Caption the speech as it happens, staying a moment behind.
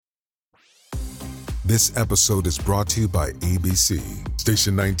This episode is brought to you by ABC.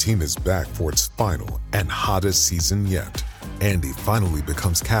 Station 19 is back for its final and hottest season yet. Andy finally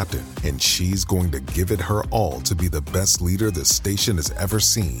becomes captain, and she's going to give it her all to be the best leader the station has ever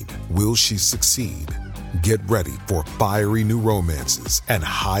seen. Will she succeed? Get ready for fiery new romances and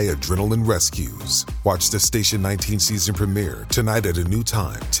high adrenaline rescues. Watch the Station 19 season premiere tonight at a new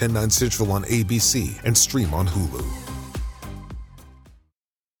time, 10/9 Central on ABC, and stream on Hulu.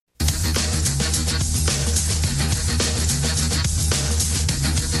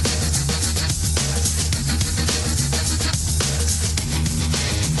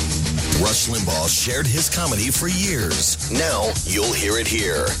 Rush Limbaugh shared his comedy for years. Now you'll hear it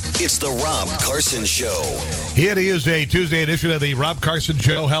here. It's the Rob Carson Show. It is a Tuesday edition of the Rob Carson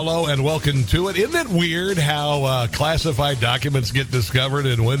Show. Hello and welcome to it. Isn't it weird how classified documents get discovered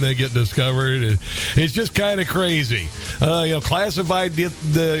and when they get discovered? It's just kind of crazy. Classified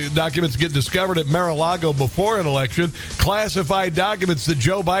the documents get discovered at Mar-a-Lago before an election. Classified documents that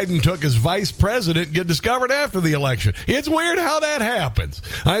Joe Biden took as vice president get discovered after the election. It's weird how that happens.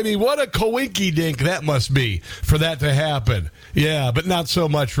 I mean, what a coinky-dink that must be for that to happen. Yeah, but not so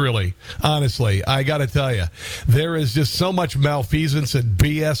much really. Honestly, I got to tell you, there is just so much malfeasance and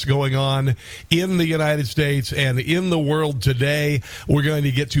BS going on in the United States and in the world today. We're going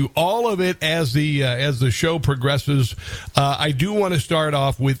to get to all of it as the show progresses. I do want to start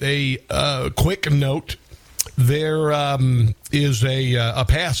off with a quick note. There is a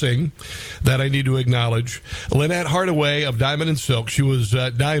passing that I need to acknowledge. Lynette Hardaway of Diamond and Silk. She was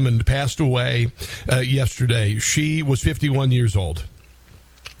Diamond, passed away yesterday. She was 51 years old.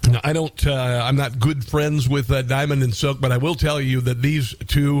 Now, I'm not good friends with Diamond and Silk, but I will tell you that these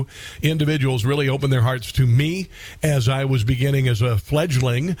two individuals really opened their hearts to me as I was beginning as a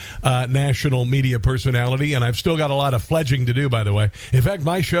fledgling national media personality, and I've still got a lot of fledging to do, by the way. In fact,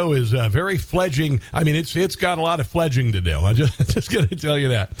 my show is very fledging. I mean, it's got a lot of fledging to do. I'm just going to tell you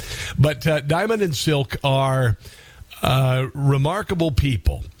that. But Diamond and Silk are remarkable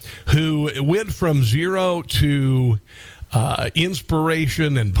people who went from zero to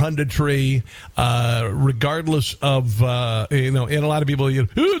inspiration and punditry, regardless of, and a lot of people,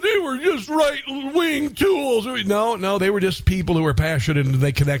 they were just right-wing tools. No, they were just people who were passionate and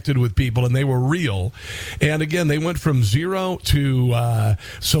they connected with people and they were real. And again, they went from zero to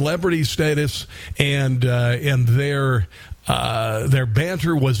celebrity status, and their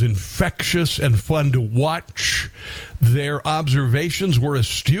banter was infectious and fun to watch. Their observations were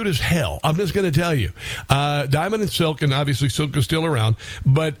astute as hell. I'm just going to tell you. Diamond and Silk, and obviously Silk is still around,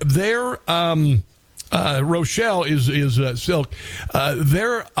 but their Rochelle is Silk.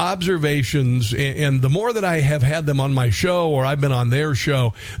 Their observations, and the more that I have had them on my show or I've been on their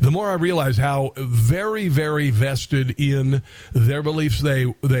show, the more I realize how very, very vested in their beliefs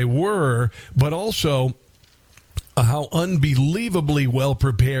they were, but also how unbelievably well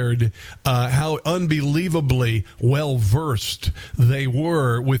prepared, how unbelievably well versed they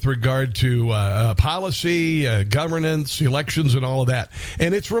were with regard to policy, governance, elections, and all of that.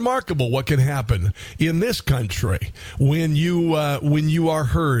 And it's remarkable what can happen in this country when you are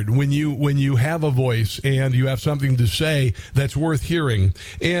heard, when you have a voice and you have something to say that's worth hearing.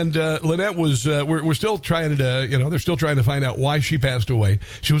 And Lynette was, we're still trying to, they're still trying to find out why she passed away.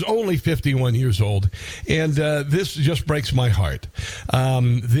 She was only 51 years old, and this just breaks my heart.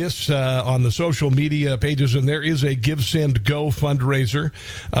 This on the social media pages, and there is a Give, Send, Go fundraiser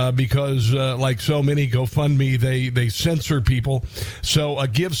because like so many GoFundMe, they censor people. So a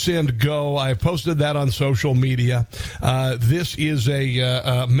Give, Send, Go, I posted that on social media. This is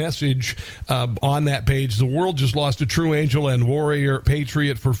a message on that page. The world just lost a true angel and warrior,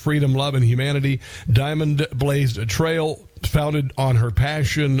 patriot for freedom, love, and humanity. Diamond blazed a trail founded on her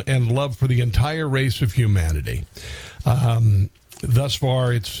passion and love for the entire race of humanity. Thus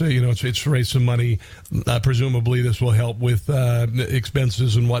far, it's raised some money. Presumably, this will help with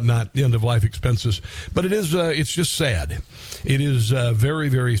expenses and whatnot, end of life expenses. But it is it's just sad. It is very,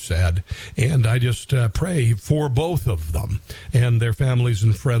 very sad. And I just pray for both of them and their families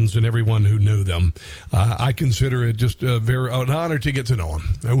and friends and everyone who knew them. I consider it just an honor to get to know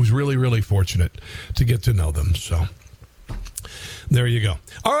them. I was really, really fortunate to get to know them. So there you go.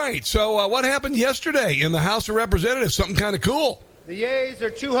 All right. So what happened yesterday in the House of Representatives? Something kind of cool. The yeas are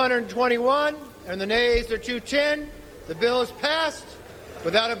 221 and the nays are 210. The bill is passed.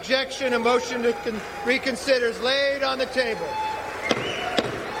 Without objection, a motion to reconsider is laid on the table.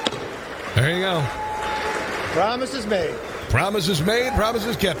 There you go. Promise is made. Promises made,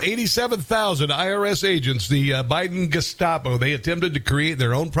 promises kept. 87,000 IRS agents, the Biden Gestapo, they attempted to create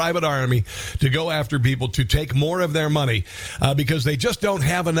their own private army to go after people to take more of their money because they just don't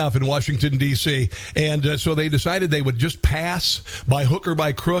have enough in Washington, D.C. And so they decided they would just pass by hook or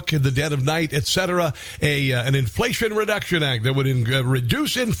by crook in the dead of night, etc., an Inflation Reduction Act that would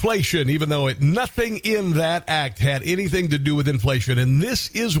reduce inflation, even though nothing in that act had anything to do with inflation. And this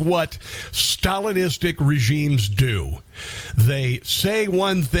is what Stalinistic regimes do. They say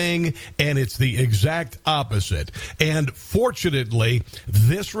one thing, and it's the exact opposite. And fortunately,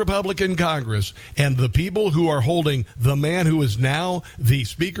 this Republican Congress and the people who are holding the man who is now the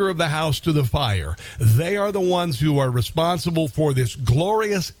Speaker of the House to the fire, they are the ones who are responsible for this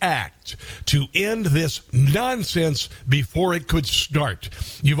glorious act to end this nonsense before it could start.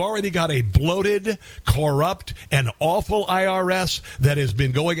 You've already got a bloated, corrupt, and awful IRS that has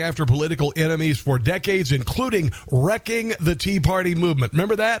been going after political enemies for decades, including wrecking the Tea Party movement.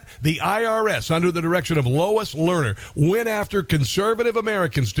 Remember that? The IRS, under the direction of Lois Lerner, went after conservative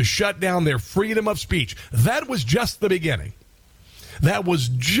Americans to shut down their freedom of speech. That was just the beginning. That was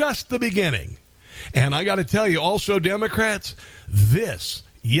just the beginning. And I got to tell you, also, Democrats, this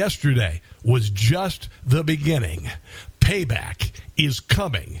yesterday was just the beginning. Payback is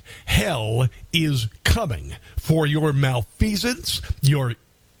coming. Hell is coming for your malfeasance, your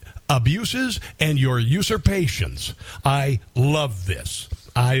abuses, and your usurpations. I love this.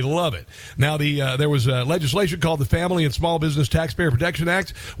 I love it. Now, there was legislation called the Family and Small Business Taxpayer Protection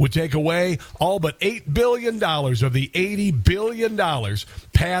Act, would take away all but $8 billion of the $80 billion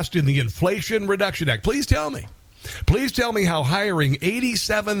passed in the Inflation Reduction Act. Please tell me how hiring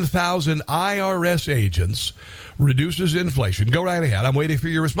 87,000 IRS agents reduces inflation. Go right ahead. I'm waiting for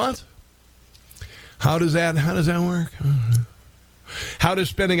your response. How does that work? How does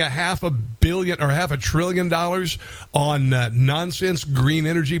spending $500 million or $500 billion on nonsense green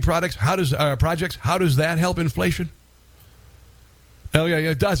energy projects, how does that help inflation? Oh, yeah,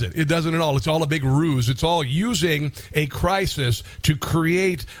 it doesn't. It doesn't at all. It's all a big ruse. It's all using a crisis to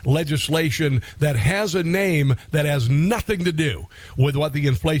create legislation that has a name that has nothing to do with what the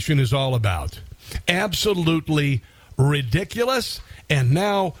inflation is all about. Absolutely ridiculous. And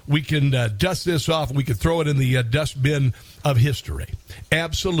now we can dust this off. We can throw it in the dustbin of history.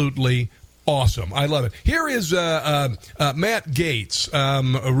 Absolutely awesome. I love it. Here is Matt Gaetz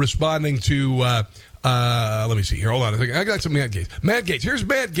responding to... let me see here. Hold on a second. I got some Matt Gaetz. Matt Gaetz. Here's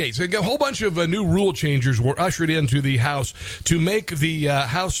Matt Gaetz. A whole bunch of new rule changers were ushered into the House to make the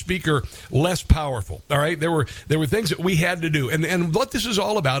House Speaker less powerful. All right. There were things that we had to do. And what this is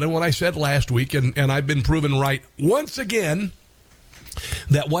all about, and what I said last week, and I've been proven right once again,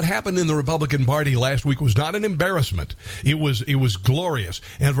 that what happened in the Republican Party last week was not an embarrassment. It was glorious.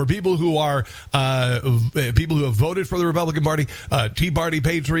 And for people who are people who have voted for the Republican Party, Tea Party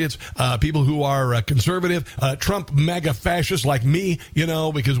patriots, people who are conservative, Trump MAGA fascists like me,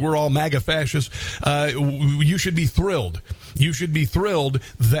 because we're all MAGA fascists, you should be thrilled. You should be thrilled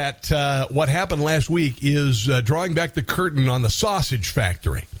that what happened last week is drawing back the curtain on the sausage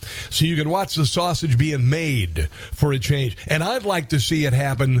factory. So you can watch the sausage being made for a change. And I'd like to see it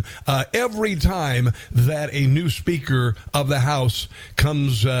happen every time that a new Speaker of the House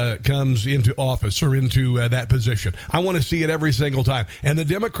comes into office or into that position. I want to see it every single time. And the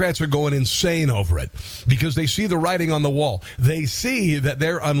Democrats are going insane over it because they see the writing on the wall. They see that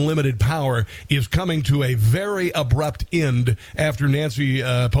their unlimited power is coming to a very abrupt end after Nancy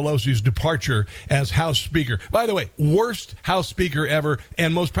Pelosi's departure as House Speaker. By the way, worst House Speaker ever,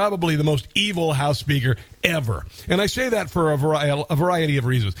 and most probably the most evil House Speaker ever. And I say that for a variety of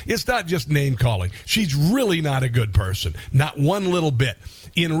reasons. It's not just name calling. She's really not a good person. Not one little bit.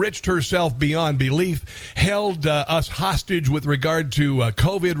 Enriched herself beyond belief, held us hostage with regard to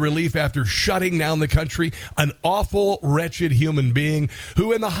COVID relief after shutting down the country. An awful, wretched human being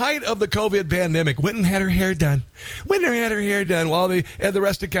who, in the height of the COVID pandemic, went and had her hair done. While the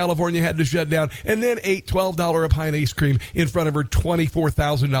rest of California had to shut down, and then ate $12 a pint ice cream in front of her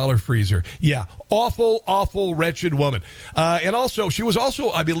 $24,000 freezer. Yeah, awful, awful, wretched woman. And also, she was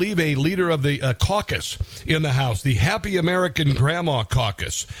also, I believe, a leader of the caucus in the House, the Happy American Grandma Caucus.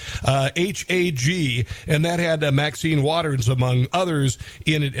 HAG, and that had Maxine Waters, among others,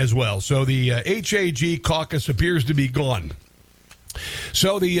 in it as well. So the HAG caucus appears to be gone.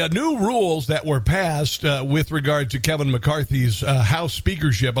 So the new rules that were passed with regard to Kevin McCarthy's House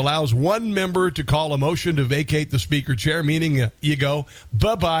speakership allows one member to call a motion to vacate the speaker chair, meaning you go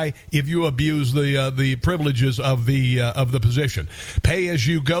bye-bye if you abuse the privileges of the position.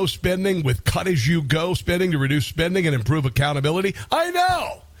 Pay-as-you-go spending with cut-as-you-go spending to reduce spending and improve accountability. I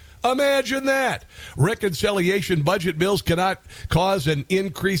know. Imagine that. Reconciliation budget bills cannot cause an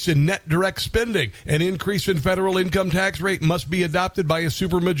increase in net direct spending. An increase in federal income tax rate must be adopted by a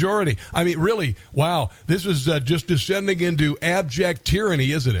supermajority. I mean, really, wow, this is just descending into abject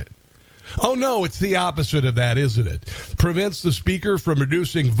tyranny, isn't it? Oh, no, it's the opposite of that, isn't it? Prevents the Speaker from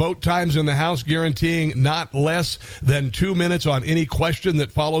reducing vote times in the House, guaranteeing not less than 2 minutes on any question that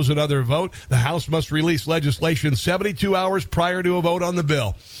follows another vote. The House must release legislation 72 hours prior to a vote on the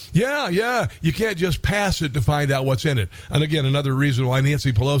bill. Yeah, you can't just pass it to find out what's in it. And again, another reason why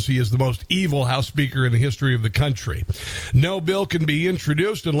Nancy Pelosi is the most evil House Speaker in the history of the country. No bill can be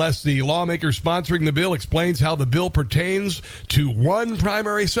introduced unless the lawmaker sponsoring the bill explains how the bill pertains to one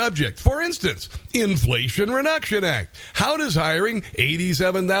primary subject. For instance, Inflation Reduction Act. How does hiring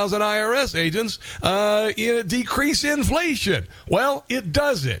 87,000 IRS agents decrease inflation? Well, it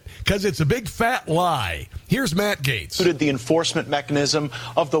doesn't, because it's a big fat lie. Here's Matt Gaetz. The enforcement mechanism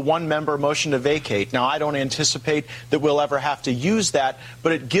of the one-member motion to vacate. Now, I don't anticipate that we'll ever have to use that,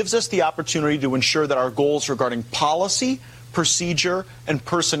 but it gives us the opportunity to ensure that our goals regarding policy, procedure, and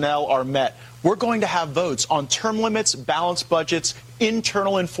personnel are met. We're going to have votes on term limits, balanced budgets,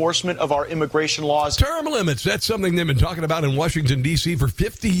 internal enforcement of our immigration laws. Term limits, that's something they've been talking about in Washington, D.C. for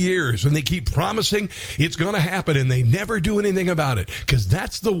 50 years, and they keep promising it's going to happen, and they never do anything about it, because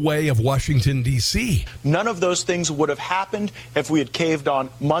that's the way of Washington, D.C. None of those things would have happened if we had caved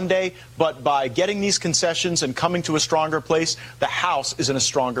on Monday, but by getting these concessions and coming to a stronger place, the House is in a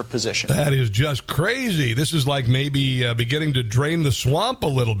stronger position. That is just crazy. This is like maybe beginning to drain the swamp a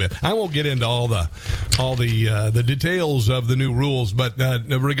little bit. I won't get into all the details of the new rules, but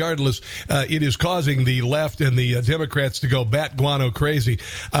regardless, it is causing the left and the Democrats to go bat guano crazy.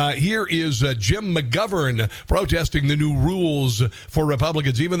 Here is Jim McGovern protesting the new rules for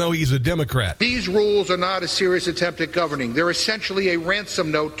Republicans, even though he's a Democrat. These rules are not a serious attempt at governing. They're essentially a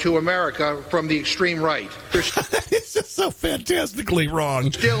ransom note to America from the extreme right. It's just so fantastically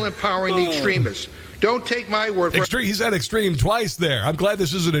wrong. Still empowering the extremists. Don't take my word for it. He said extreme twice there. I'm glad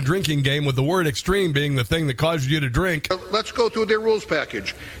this isn't a drinking game with the word extreme being the thing that caused you to drink. Let's go through their rules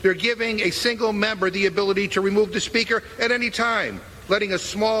package. They're giving a single member the ability to remove the speaker at any time, letting a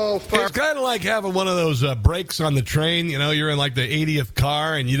small... It's kind of like having one of those brakes on the train. You know, you're in like the 80th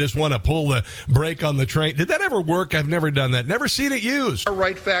car and you just want to pull the brake on the train. Did that ever work? I've never done that. Never seen it used. Our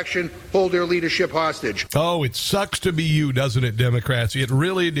right faction hold their leadership hostage. Oh, it sucks to be you, doesn't it, Democrats? It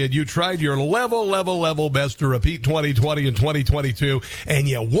really did. You tried your level best to repeat 2020 and 2022, and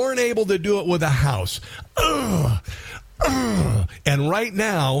you weren't able to do it with a House. And right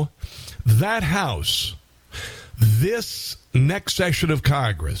now, that House, this next session of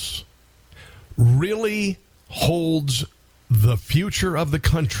Congress, really holds the future of the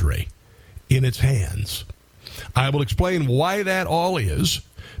country in its hands. I will explain why that all is,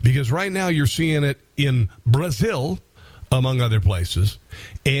 because right now you're seeing it in Brazil, among other places,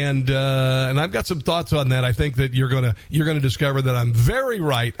 and I've got some thoughts on that. I think that you're gonna discover that I'm very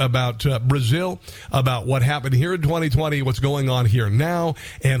right about Brazil, about what happened here in 2020, what's going on here now,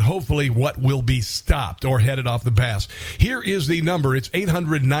 and hopefully what will be stopped or headed off the pass. Here is the number. It's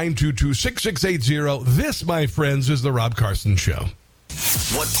 800-922-6680. This, my friends, is the Rob Carson Show.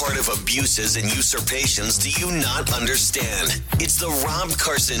 What part of abuses and usurpations do you not understand? It's the Rob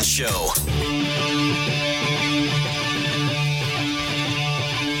Carson Show.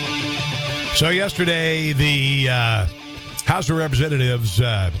 So yesterday, the House of Representatives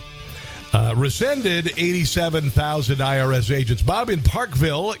rescinded 87,000 IRS agents. Bob in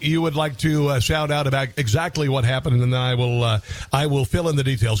Parkville, you would like to shout out about exactly what happened, and then I will fill in the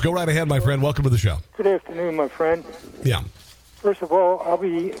details. Go right ahead, my friend. Welcome to the show. Good afternoon, my friend. Yeah. First of all,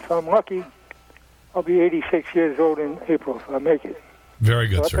 if I'm lucky, I'll be 86 years old in April, if I make it. Very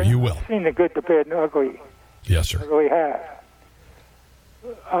good, sir. You will. I've seen the good, the bad, and the ugly. Yes, sir. I really have.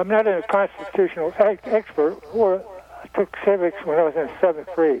 I'm not a constitutional expert, or I took civics when I was in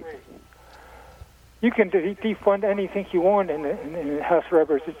 7th grade. You can defund anything you want in the House of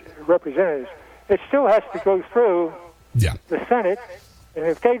Representatives. It still has to go through the Senate, and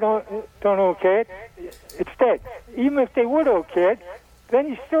if they don't okay it, it's dead. Even if they would okay it, then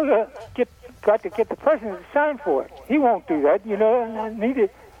you still got to get the president to sign for it. He won't do that, you know.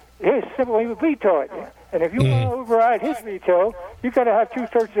 He's simply veto it. And if you want to override his veto, you've got to have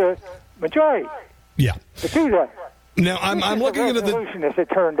 2/3 of majority. Yeah. To do that. Now I'm looking into the resolution as it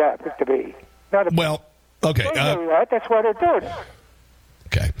turned out to be. Not a well. Okay. They know that. That's why they're doing it.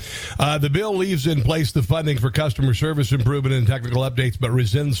 Okay. The bill leaves in place the funding for customer service improvement and technical updates, but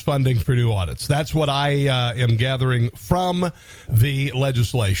rescinds funding for new audits. That's what I am gathering from the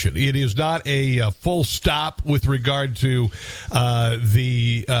legislation. It is not a full stop with regard to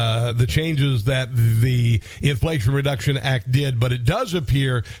the changes that the Inflation Reduction Act did, but it does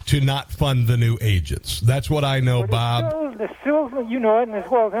appear to not fund the new agents. That's what I know, Bob. Still, you know it, and as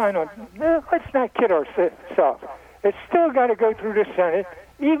well as I know, let's not kid ourselves. It's still got to go through the Senate.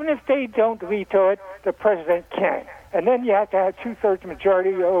 Even if they don't veto it, the president can. And then you have to have two-thirds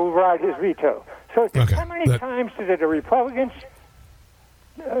majority to override his veto. So how many times did the Republicans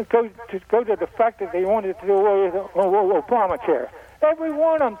go to the fact that they wanted to do away with Obamacare? Every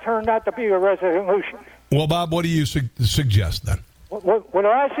one of them turned out to be a resolution. Well, Bob, what do you suggest then? What do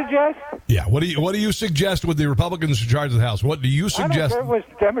I suggest? Yeah, what do you suggest with the Republicans in charge of the House? What do you suggest? I don't care if it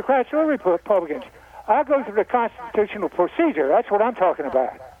was Democrats or Republicans. I go through the constitutional procedure. That's what I'm talking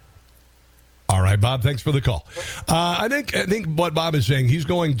about. All right, Bob, thanks for the call. I think what Bob is saying, he's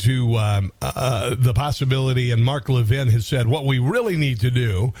going to the possibility, and Mark Levin has said what we really need to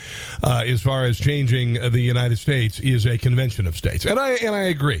do as far as changing the United States is a convention of states. And I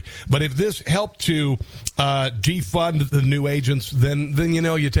agree. But if this helped to defund the new agents, then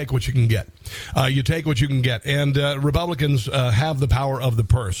you take what you can get. You take what you can get. And Republicans have the power of the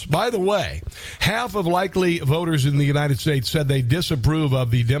purse. By the way, half of likely voters in the United States said they disapprove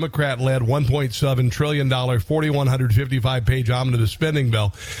of the Democrat-led $1.7 trillion, 4,155-page omnibus spending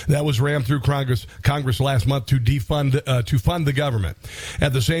bill that was rammed through Congress last month to fund the government.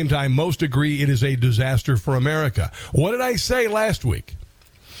 At the same time, most agree it is a disaster for America. What did I say last week?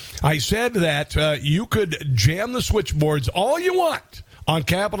 I said that you could jam the switchboards all you want on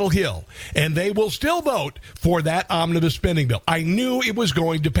Capitol Hill, and they will still vote for that omnibus spending bill. I knew it was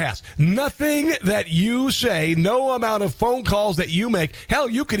going to pass. Nothing that you say, no amount of phone calls that you make. Hell,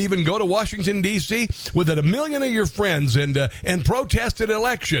 you could even go to Washington, D.C. with a million of your friends and protest an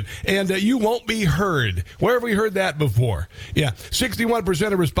election, and you won't be heard. Where have we heard that before? Yeah,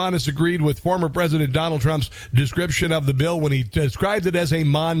 61% of respondents agreed with former President Donald Trump's description of the bill when he described it as a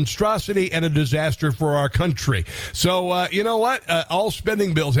monstrosity and a disaster for our country. So, you know what? All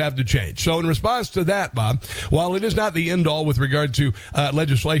spending bills have to change. So in response to that, Bob, while it is not the end all with regard to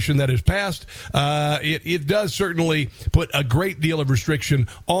legislation that is passed, it does certainly put a great deal of restriction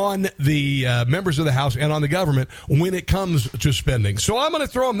on the members of the House and on the government when it comes to spending. So I'm going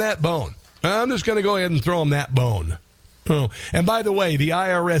to throw them that bone. I'm just going to go ahead and throw them that bone. Oh, and by the way, the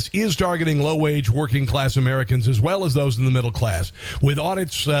IRS is targeting low-wage working-class Americans as well as those in the middle class, with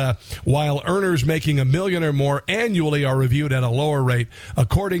audits while earners making $1 million or more annually are reviewed at a lower rate,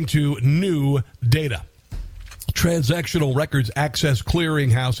 according to new data. Transactional Records Access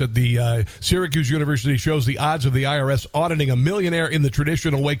Clearinghouse at the Syracuse University shows the odds of the IRS auditing a millionaire in the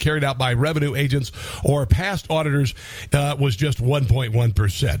traditional way carried out by revenue agents or past auditors was just 1.1%.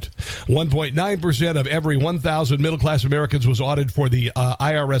 1.9% of every 1,000 middle-class Americans was audited for the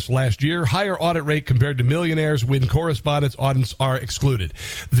IRS last year. Higher audit rate compared to millionaires when correspondence audits are excluded.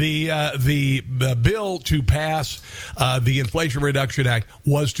 The bill to pass the Inflation Reduction Act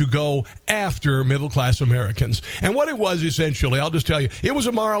was to go after middle-class Americans. And what it was essentially, I'll just tell you, it was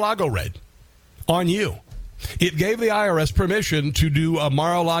a Mar-a-Lago raid on you. It gave the IRS permission to do a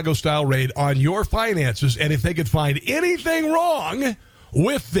Mar-a-Lago-style raid on your finances, and if they could find anything wrong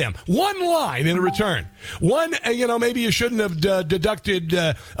with them, one line in return. One, maybe you shouldn't have deducted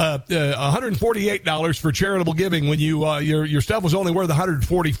 $148 for charitable giving when your stuff was only worth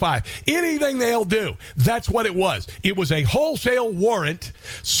 $145. Anything they'll do. That's what it was. It was a wholesale warrant,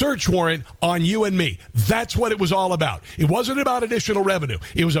 search warrant on you and me. That's what it was all about. It wasn't about additional revenue.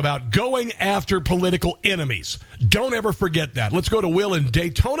 It was about going after political enemies. Don't ever forget that. Let's go to Will in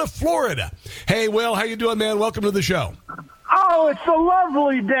Daytona, Florida. Hey, Will, how you doing, man? Welcome to the show. Oh, it's a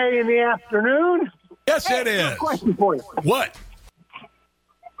lovely day in the afternoon. Yes, it is. Question for you. What?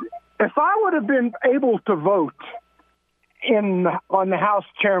 If I would have been able to vote on the House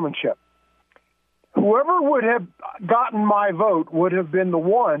chairmanship, whoever would have gotten my vote would have been the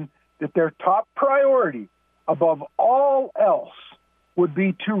one that their top priority above all else would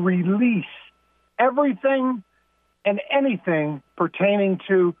be to release everything and anything pertaining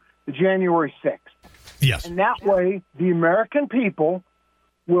to the January 6th. Yes. And that way, the American people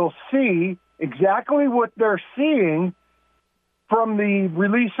will see exactly what they're seeing from the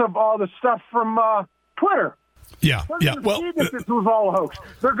release of all the stuff from Twitter. Yeah, They're going to see that this was all a hoax.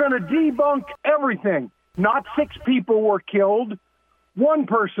 They're going to debunk everything. Not 6 people were killed. 1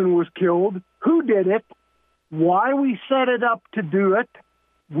 person was killed. Who did it? Why we set it up to do it?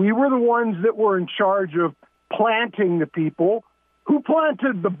 We were the ones that were in charge of planting the people who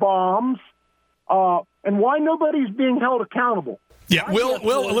planted the bombs, and why nobody's being held accountable. Yeah, Will,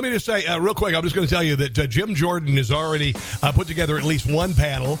 let me just say real quick, I'm just going to tell you that Jim Jordan has already put together at least one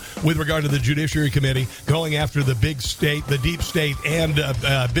panel with regard to the Judiciary Committee going after the big state, the deep state, and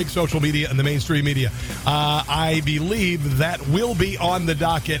big social media and the mainstream media. I believe that will be on the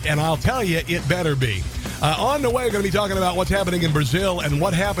docket, and I'll tell you, it better be. On the way, we're going to be talking about what's happening in Brazil and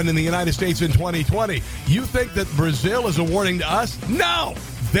what happened in the United States in 2020. You think that Brazil is a warning to us? No!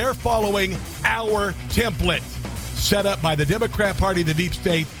 They're following our template set up by the Democrat Party, the deep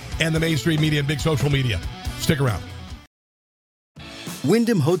state, and the mainstream media and big social media. Stick around.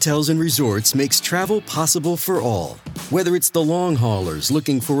 Wyndham Hotels and Resorts makes travel possible for all. Whether it's the long haulers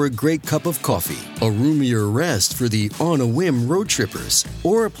looking for a great cup of coffee, a roomier rest for the on-a-whim road trippers,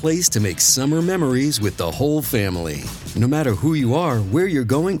 or a place to make summer memories with the whole family. No matter who you are, where you're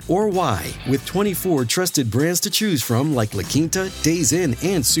going, or why, with 24 trusted brands to choose from like La Quinta, Days Inn,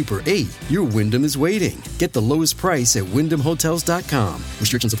 and Super 8, your Wyndham is waiting. Get the lowest price at WyndhamHotels.com.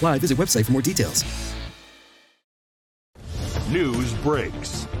 Restrictions apply. Visit website for more details. News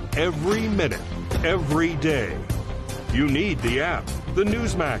breaks every minute, every day. You need the app, the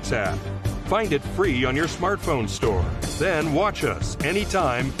Newsmax app. Find it free on your smartphone store. Then watch us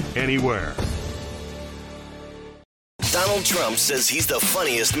anytime, anywhere. Donald Trump says he's the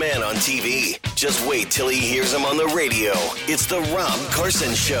funniest man on TV. Just wait till he hears him on the radio. It's the Rob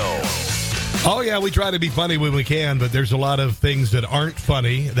Carson Show. Oh, yeah, we try to be funny when we can, but there's a lot of things that aren't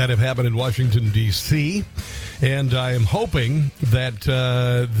funny that have happened in Washington, D.C., and I am hoping that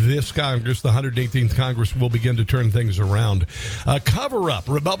this Congress, the 118th Congress, will begin to turn things around. Cover-up.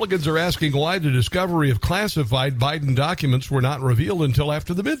 Republicans are asking why the discovery of classified Biden documents were not revealed until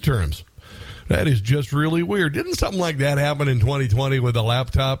after the midterms. That is just really weird. Didn't something like that happen in 2020 with a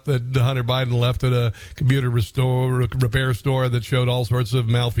laptop that Hunter Biden left at a computer repair store that showed all sorts of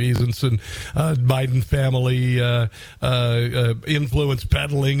malfeasance and Biden family influence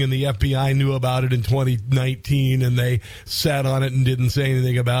peddling, and the FBI knew about it in 2019 and they sat on it and didn't say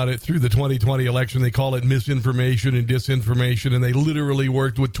anything about it through the 2020 election. They call it misinformation and disinformation, and they literally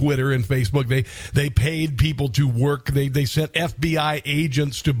worked with Twitter and Facebook. They paid people to work. They sent FBI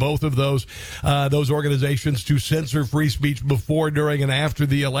agents to both of those organizations to censor free speech before, during, and after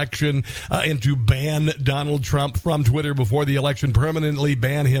the election, and to ban Donald Trump from Twitter before the election, permanently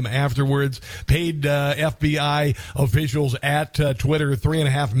ban him afterwards, paid FBI officials at Twitter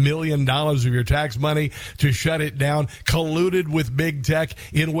 $3.5 million of your tax money to shut it down, colluded with big tech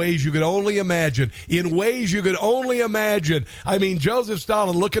in ways you could only imagine. I mean, Joseph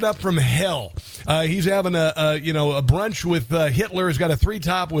Stalin, look it up from hell. He's having a brunch with Hitler. He's got a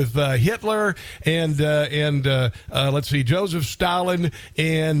three-top with Hitler and let's see, Joseph Stalin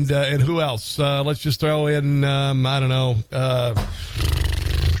and who else? Let's just throw in I don't know.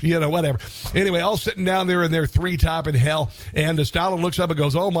 Whatever. Anyway, all sitting down there in their three-top in hell, and Stalin looks up and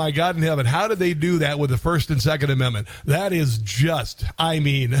goes, "Oh my God in heaven, how did they do that with the First and Second Amendment?" That is just,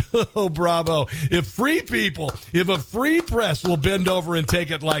 oh, bravo. If a free press will bend over and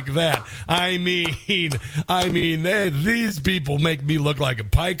take it like that, these people make me look like a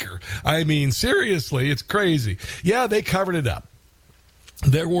piker. Seriously, it's crazy. Yeah, they covered it up.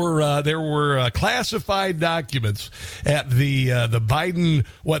 There were classified documents at the Biden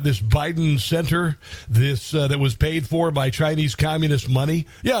Center, that was paid for by Chinese communist money.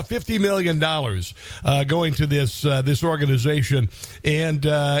 Yeah, $50 million going to this organization, and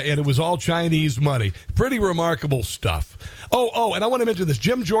it was all Chinese money. Pretty remarkable stuff. Oh, and I want to mention this.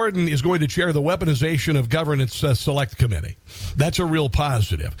 Jim Jordan is going to chair the Weaponization of Governance Select Committee. That's a real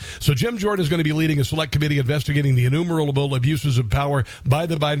positive. So Jim Jordan is going to be leading a select committee investigating the innumerable abuses of power by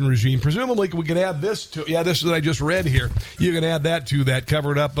the Biden regime. Presumably, we can add this to, this is what I just read here. You can add that to that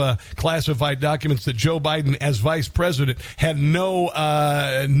covered up classified documents that Joe Biden, as vice president, had no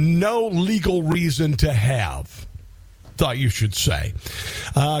legal reason to have. Thought you should say.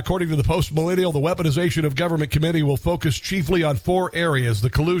 According to the Post-Millennial, the Weaponization of Government Committee will focus chiefly on four areas: the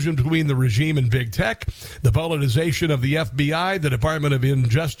collusion between the regime and big tech, the politicization of the FBI, the Department of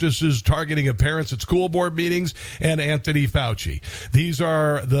Injustice's targeting of parents at school board meetings, and Anthony Fauci. These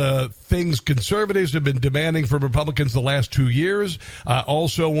are the things conservatives have been demanding from Republicans the last 2 years.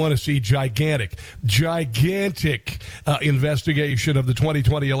 Also want to see gigantic investigation of the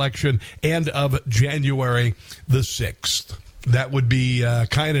 2020 election and of January the 6th. That would be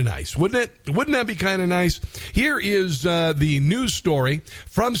kind of nice, wouldn't it? Wouldn't that be kind of nice? Here is the news story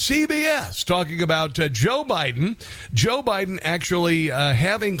from CBS talking about Joe Biden. Joe Biden actually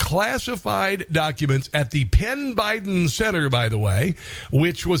having classified documents at the Penn Biden Center, by the way,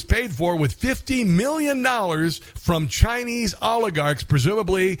 which was paid for with $50 million from Chinese oligarchs,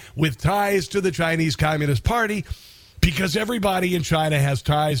 presumably with ties to the Chinese Communist Party, because everybody in China has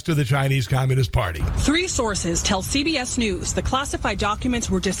ties to the Chinese Communist Party. 3 sources tell CBS News the classified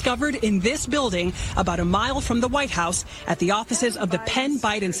documents were discovered in this building about a mile from the White House at the offices of the Penn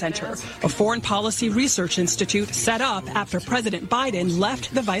Biden Center, a foreign policy research institute set up after President Biden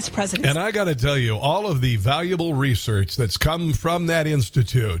left the vice presidency. And I got to tell you, all of the valuable research that's come from that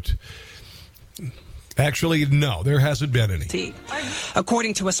institute... Actually, no, there hasn't been any.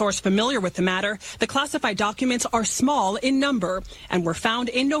 According to a source familiar with the matter, the classified documents are small in number and were found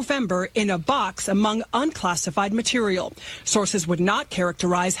in November in a box among unclassified material. Sources would not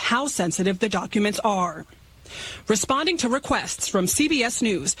characterize how sensitive the documents are. Responding to requests from CBS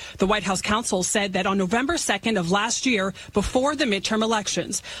News, the White House counsel said that on November 2nd of last year, before the midterm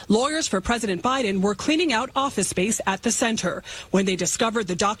elections, lawyers for President Biden were cleaning out office space at the center. When they discovered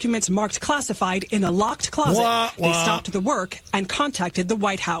the documents marked classified in a locked closet, they stopped the work and contacted the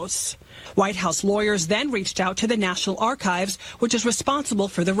White House. White House lawyers then reached out to the National Archives, which is responsible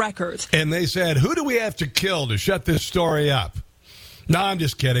for the records. And they said, who do we have to kill to shut this story up? No, I'm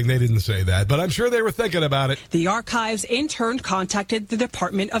just kidding. They didn't say that, but I'm sure they were thinking about it. The archives in turn contacted the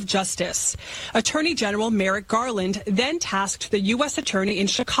Department of Justice. Attorney General Merrick Garland then tasked the U.S. Attorney in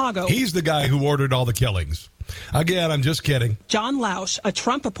Chicago. He's the guy who ordered all the killings. Again, I'm just kidding. John Lausch, a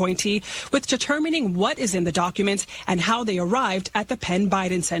Trump appointee, with determining what is in the documents and how they arrived at the Penn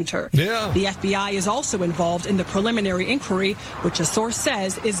Biden Center. Yeah. The FBI is also involved in the preliminary inquiry, which a source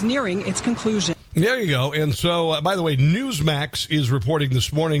says is nearing its conclusion. There you go. And so, by the way, Newsmax is reporting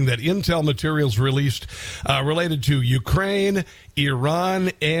this morning that intel materials released related to Ukraine,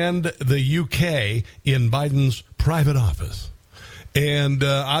 Iran, and the UK in Biden's private office. And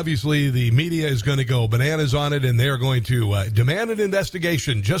obviously the media is going to go bananas on it, and they're going to demand an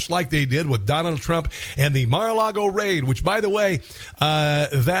investigation, just like they did with Donald Trump and the Mar-a-Lago raid, which, by the way,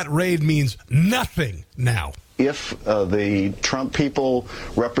 that raid means nothing now. If the Trump people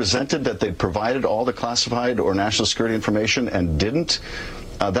represented that they provided all the classified or national security information and didn't,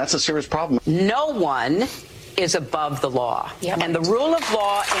 that's a serious problem. No one is above the law. Yeah, and the rule of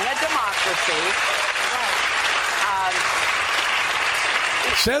law in a democracy...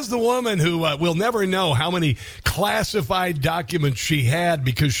 Says the woman who will never know how many classified documents she had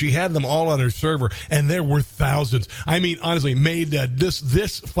because she had them all on her server, and there were thousands. I mean, honestly, made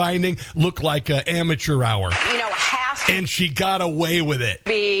this finding look like an amateur hour. You know, has to and she got away with it.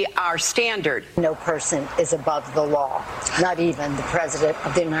 Be our standard. No person is above the law, not even the President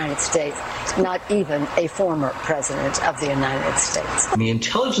of the United States, not even a former President of the United States. The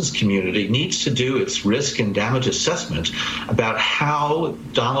intelligence community needs to do its risk and damage assessment about how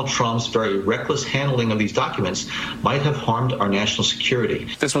Donald Trump's very reckless handling of these documents might have harmed our national security.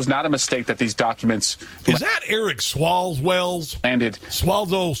 This was not a mistake that these documents... Is that Eric Swalwell's? Landed.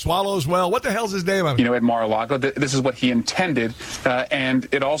 Swallowswell? What the hell's his name? You know, at Mar-a-Lago. This is what he intended. And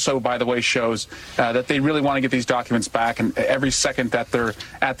it also, by the way, shows that they really want to get these documents back. And every second that they're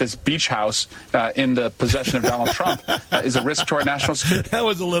at this beach house in the possession of Donald Trump is a risk to our national security. That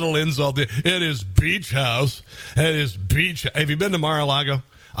was a little insult. It is beach house. It is beach. Have you been to Mar-a-Lago?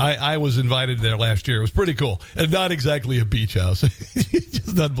 I was invited there last year. It was pretty cool. And not exactly a beach house. It's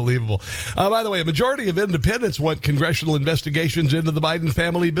just unbelievable. By the way, a majority of independents want congressional investigations into the Biden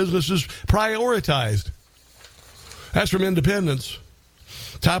family businesses prioritized. That's from independents.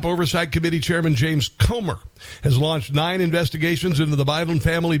 Top Oversight Committee Chairman James Comer has launched 9 investigations into the Biden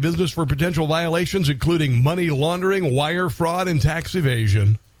family business for potential violations, including money laundering, wire fraud, and tax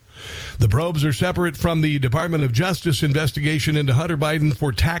evasion. The probes are separate from the Department of Justice investigation into Hunter Biden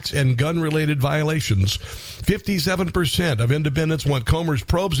for tax and gun-related violations. 57% of independents want Comer's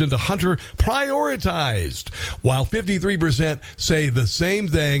probes into Hunter prioritized, while 53% say the same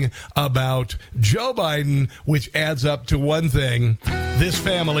thing about Joe Biden, which adds up to one thing. This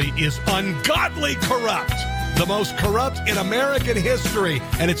family is ungodly corrupt. The most corrupt in American history,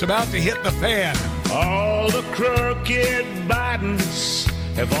 and it's about to hit the fan. All the crooked Bidens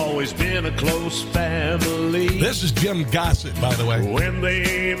have always been a close family. This is Jim Gossett, by the way. When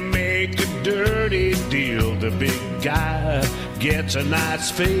they make a dirty deal, the big guy gets a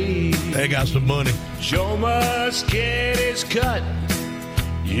nice fee. They got some money. Joe must get his cut.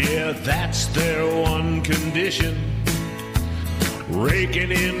 Yeah, that's their one condition.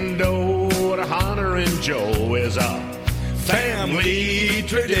 Raking in dough to Hunter and Joe is a family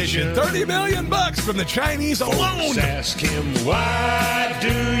tradition. $30 million from the Chinese alone. Ask him, why do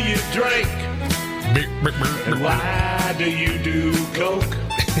you drink? And why do you do coke?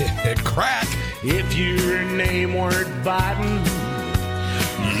 Crack. If your name weren't Biden,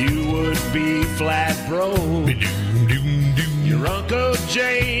 you would be flat broke. Your Uncle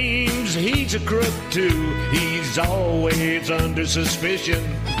James, he's a crook too. He's always under suspicion.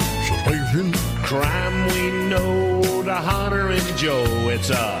 Crime we know to Hunter and Joe. It's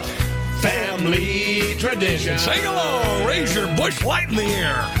a family tradition. Sing along, raise your bush light in the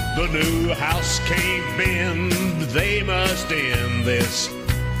air. The new house can't bend. They must end this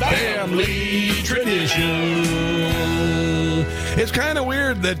family tradition. It's kind of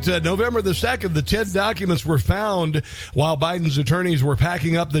weird that November the 2nd, the 10 documents were found while Biden's attorneys were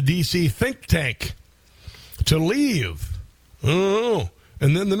packing up the D.C. think tank to leave. Oh,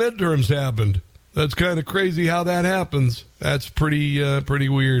 and then the midterms happened. That's kind of crazy how that happens. That's pretty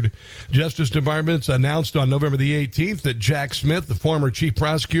weird. Justice Department's announced on November the 18th that Jack Smith, the former chief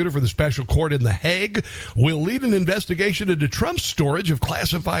prosecutor for the special court in The Hague, will lead an investigation into Trump's storage of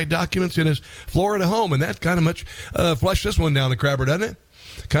classified documents in his Florida home. And that kind of much flushed this one down the crapper, doesn't it?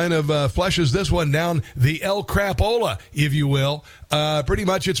 Kind of flushes this one down the El Crapola, if you will. Pretty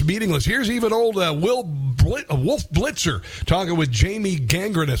much it's meaningless. Here's even old Wolf Blitzer talking with Jamie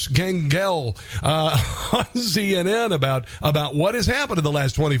Gangel on CNN about what has happened in the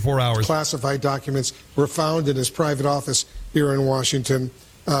last 24 hours. Classified documents were found in his private office here in Washington.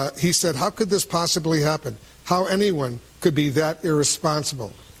 He said, how could this possibly happen? How anyone could be that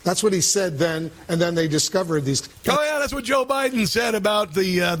irresponsible? That's what he said then, and then they discovered these. Oh, yeah, that's what Joe Biden said about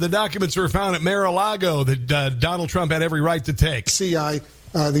the documents that were found at Mar-a-Lago that Donald Trump had every right to take. CI,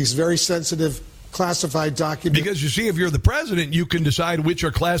 these very sensitive classified documents. Because, you see, if you're the president, you can decide which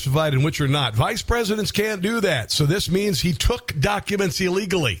are classified and which are not. Vice presidents can't do that. So this means he took documents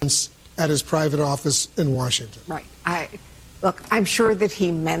illegally. At his private office in Washington. Right. Look, I'm sure that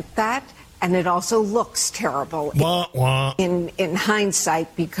he meant that. And it also looks terrible in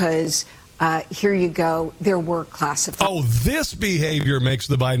hindsight because here you go, there were classified. Oh, this behavior makes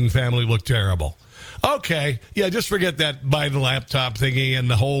the Biden family look terrible. Okay, yeah, just forget that Biden laptop thingy and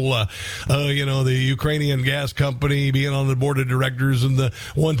the whole, the Ukrainian gas company being on the board of directors and the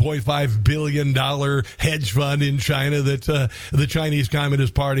 $1.5 billion hedge fund in China that the Chinese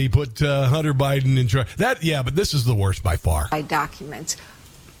Communist Party put Hunter Biden in charge. But this is the worst by far. Documents.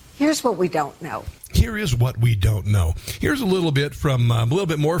 Here's what we don't know. Here is what we don't know. Here's a little bit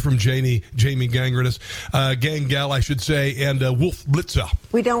more from Jamie Gangel, and Wolf Blitzer.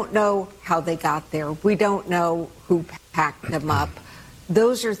 We don't know how they got there. We don't know who packed them up.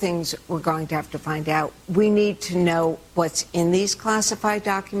 Those are things we're going to have to find out. We need to know what's in these classified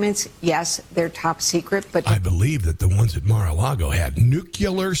documents. Yes, they're top secret, but I believe that the ones at Mar-a-Lago had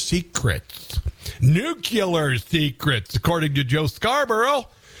nuclear secrets. Nuclear secrets, according to Joe Scarborough.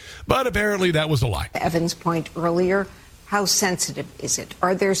 But apparently that was a lie. Evan's point earlier, how sensitive is it?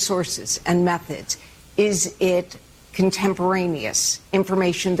 Are there sources and methods? Is it contemporaneous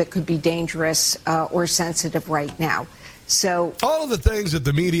information that could be dangerous or sensitive right now? So all of the things that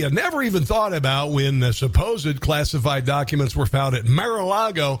the media never even thought about when the supposed classified documents were found at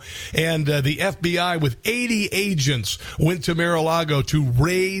Mar-a-Lago, and the FBI with 80 agents went to Mar-a-Lago to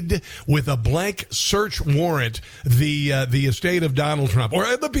raid with a blank search warrant the estate of Donald Trump,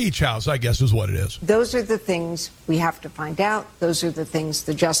 or the beach house, I guess is what it is. Those are the things we have to find out. Those are the things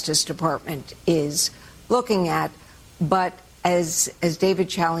the Justice Department is looking at. But as David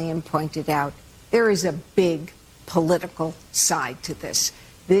Chalian pointed out, there is a big political side to this.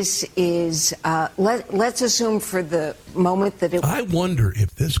 This is, let's assume for the moment that it... I wonder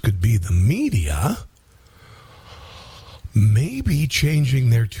if this could be the media maybe changing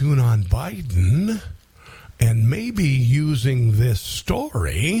their tune on Biden and maybe using this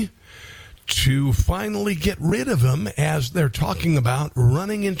story to finally get rid of him as they're talking about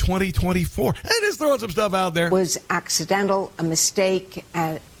running in 2024. And just throwing some stuff out there. Was accidental, a mistake.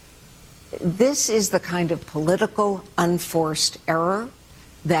 This is the kind of political unforced error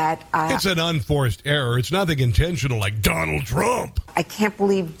that... it's an unforced error. It's nothing intentional like Donald Trump. I can't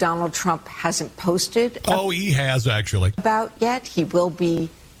believe Donald Trump hasn't posted. Oh, he has, actually. About yet. He will be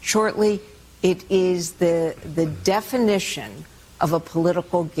shortly. It is the definition of a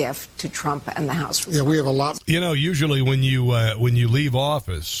political gift to Trump and the House. Yeah, we have a lot. You know, usually when you leave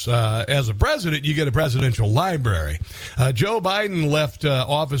office as a president, you get a presidential library. Joe Biden left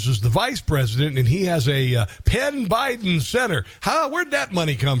office as the vice president, and he has a Penn Biden Center. Where'd that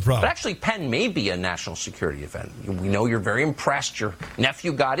money come from? But actually, Penn may be a national security event. We know you're very impressed your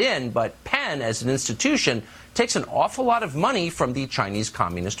nephew got in, but Penn, as an institution, takes an awful lot of money from the Chinese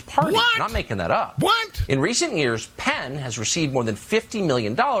Communist Party. What? I'm not making that up. What? In recent years, Penn has received more than $50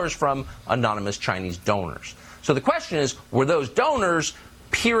 million from anonymous Chinese donors. So the question is, were those donors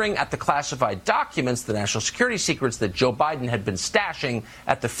peering at the classified documents, the national security secrets that Joe Biden had been stashing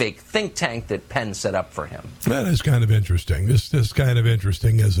at the fake think tank that Penn set up for him? That is kind of interesting. This is kind of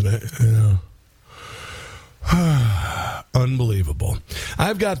interesting, isn't it? You know. Unbelievable.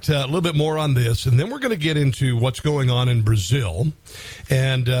 I've got a little bit more on this, and then we're going to get into what's going on in Brazil.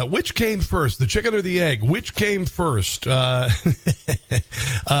 And which came first, the chicken or the egg? Which came first,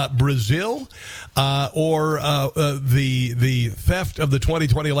 Brazil or the theft of the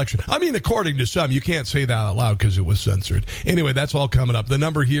 2020 election? I mean, according to some. You can't say that out loud because it was censored. Anyway, that's all coming up. The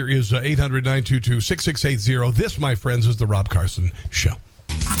number here is 800-922-6680. This, my friends, is the Rob Carson Show.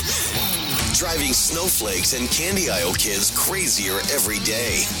 Driving snowflakes and candy aisle kids crazier every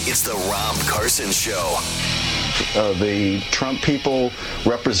day. It's the Rob Carson Show. The Trump people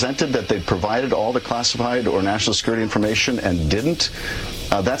represented that they provided all the classified or national security information and didn't.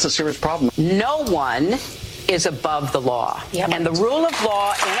 That's a serious problem. No one is above the law. Yep. And the rule of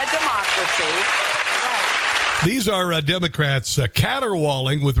law in a democracy... These are Democrats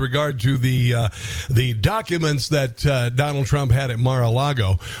caterwauling with regard to the documents that Donald Trump had at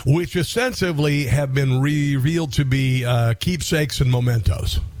Mar-a-Lago, which ostensibly have been revealed to be keepsakes and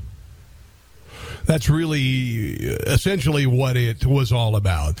mementos. That's really essentially what it was all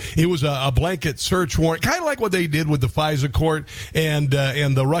about. It was a blanket search warrant, kind of like what they did with the FISA court and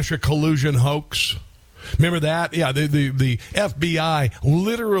the Russia collusion hoax. Remember that? Yeah, the FBI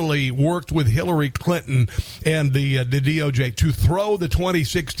literally worked with Hillary Clinton and the DOJ to throw the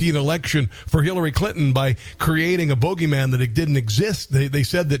 2016 election for Hillary Clinton by creating a bogeyman that it didn't exist. They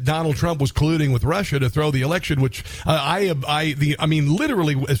said that Donald Trump was colluding with Russia to throw the election, which I mean,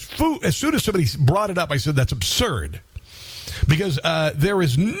 literally, as soon as somebody brought it up, I said that's absurd. Because there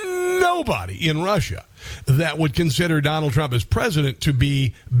is nobody in Russia that would consider Donald Trump as president to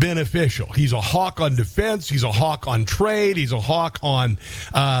be beneficial. He's a hawk on defense. He's a hawk on trade. He's a hawk on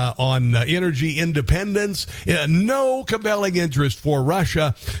energy independence. No compelling interest for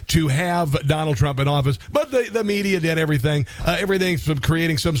Russia to have Donald Trump in office. But the media did everything. Everything's from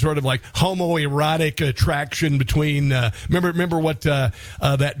creating some sort of like homoerotic attraction between. Remember what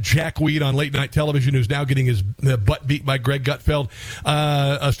that jackweed on late night television who's now getting his butt beat by Greg Gutfeld,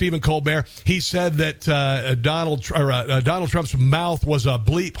 Stephen Colbert. He said that Donald Trump's mouth was a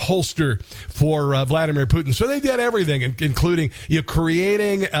bleep holster for Vladimir Putin. So they did everything, including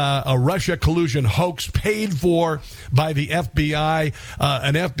creating a Russia collusion hoax paid for by the FBI.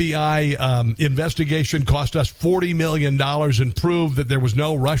 An FBI investigation cost us $40 million and proved that there was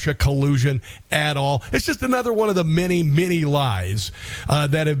no Russia collusion at all. It's just another one of the many, many lies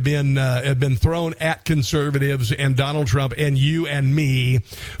that have been thrown at conservatives and Donald Trump and you and me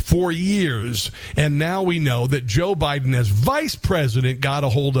for years. And now we know that Joe Biden, as vice president, got a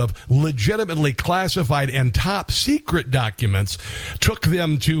hold of legitimately classified and top secret documents, took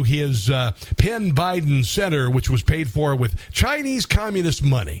them to his Penn Biden Center, which was paid for with Chinese communist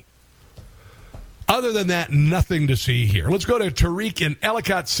money. Other than that, nothing to see here. Let's go to Tariq in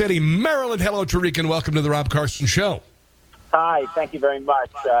Ellicott City, Maryland. Hello, Tariq, and welcome to the Rob Carson Show. Hi, thank you very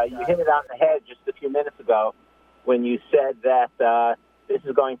much. You hit it on the head just a few minutes ago when you said that this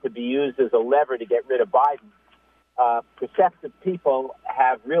is going to be used as a lever to get rid of Biden. Perceptive people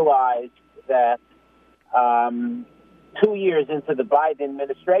have realized that 2 years into the Biden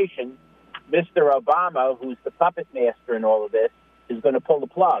administration, Mr. Obama, who's the puppet master in all of this, is going to pull the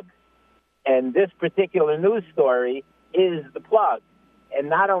plug. And this particular news story is the plug. And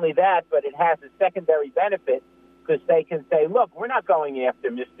not only that, but it has a secondary benefit because they can say, look, we're not going after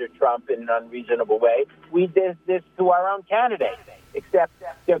Mr. Trump in an unreasonable way. We did this to our own candidate, except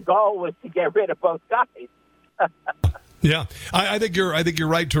their goal was to get rid of both guys. Yeah, I think you're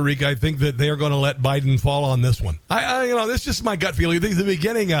right, Tariq. I think that they are going to let Biden fall on this one. This is just my gut feeling. I think the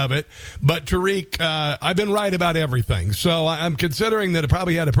beginning of it, but Tariq, I've been right about everything, so I'm considering that it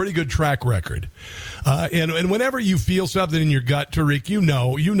probably had a pretty good track record. And whenever you feel something in your gut, Tariq, you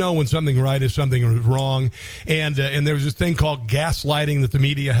know when something right is something wrong. And there's this thing called gaslighting that the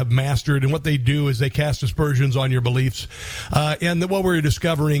media have mastered, and what they do is they cast aspersions on your beliefs. And what we're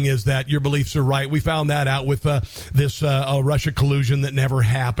discovering is that your beliefs are right. We found that out with this a Russia collusion that never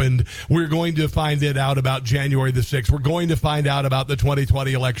happened. We're going to find it out about January the 6th. We're going to find out about the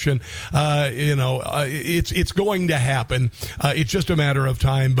 2020 election. It's going to happen. It's just a matter of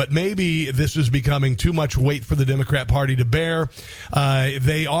time. But maybe this is becoming too much weight for the Democrat Party to bear.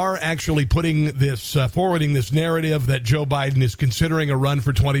 They are actually putting this, forwarding this narrative that Joe Biden is considering a run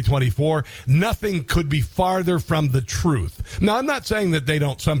for 2024. Nothing could be farther from the truth. Now, I'm not saying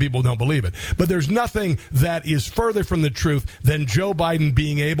that some people don't believe it, but there's nothing that is further from the truth than Joe Biden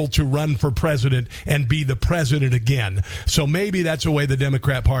being able to run for president and be the president again. So maybe that's a way the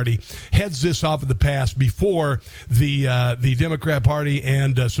Democrat Party heads this off of the pass before the Democrat Party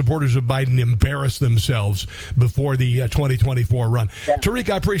and supporters of Biden embarrass themselves before the 2024 run. Yeah. Tariq,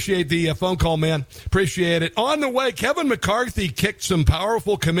 I appreciate the phone call, man. Appreciate it. On the way, Kevin McCarthy kicked some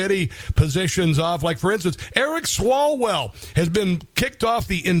powerful committee positions off. Like, for instance, Eric Swalwell has been kicked off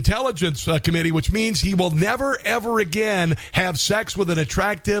the Intelligence Committee, which means he will never, ever again have sex with an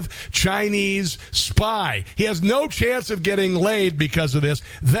attractive Chinese spy. He has no chance of getting laid because of this.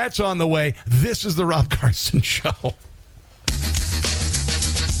 That's on the way. This is the Rob Carson Show.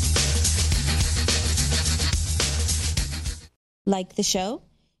 Like the show?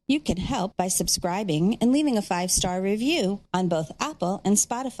 You can help by subscribing and leaving a 5-star review on both Apple and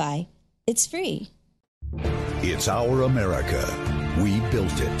Spotify. It's free. It's our America. We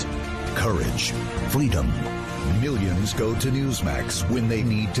built it. Courage, freedom. Millions go to Newsmax when they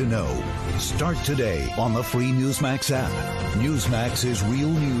need to know. Start today on the free Newsmax app. Newsmax is real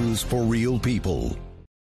news for real people.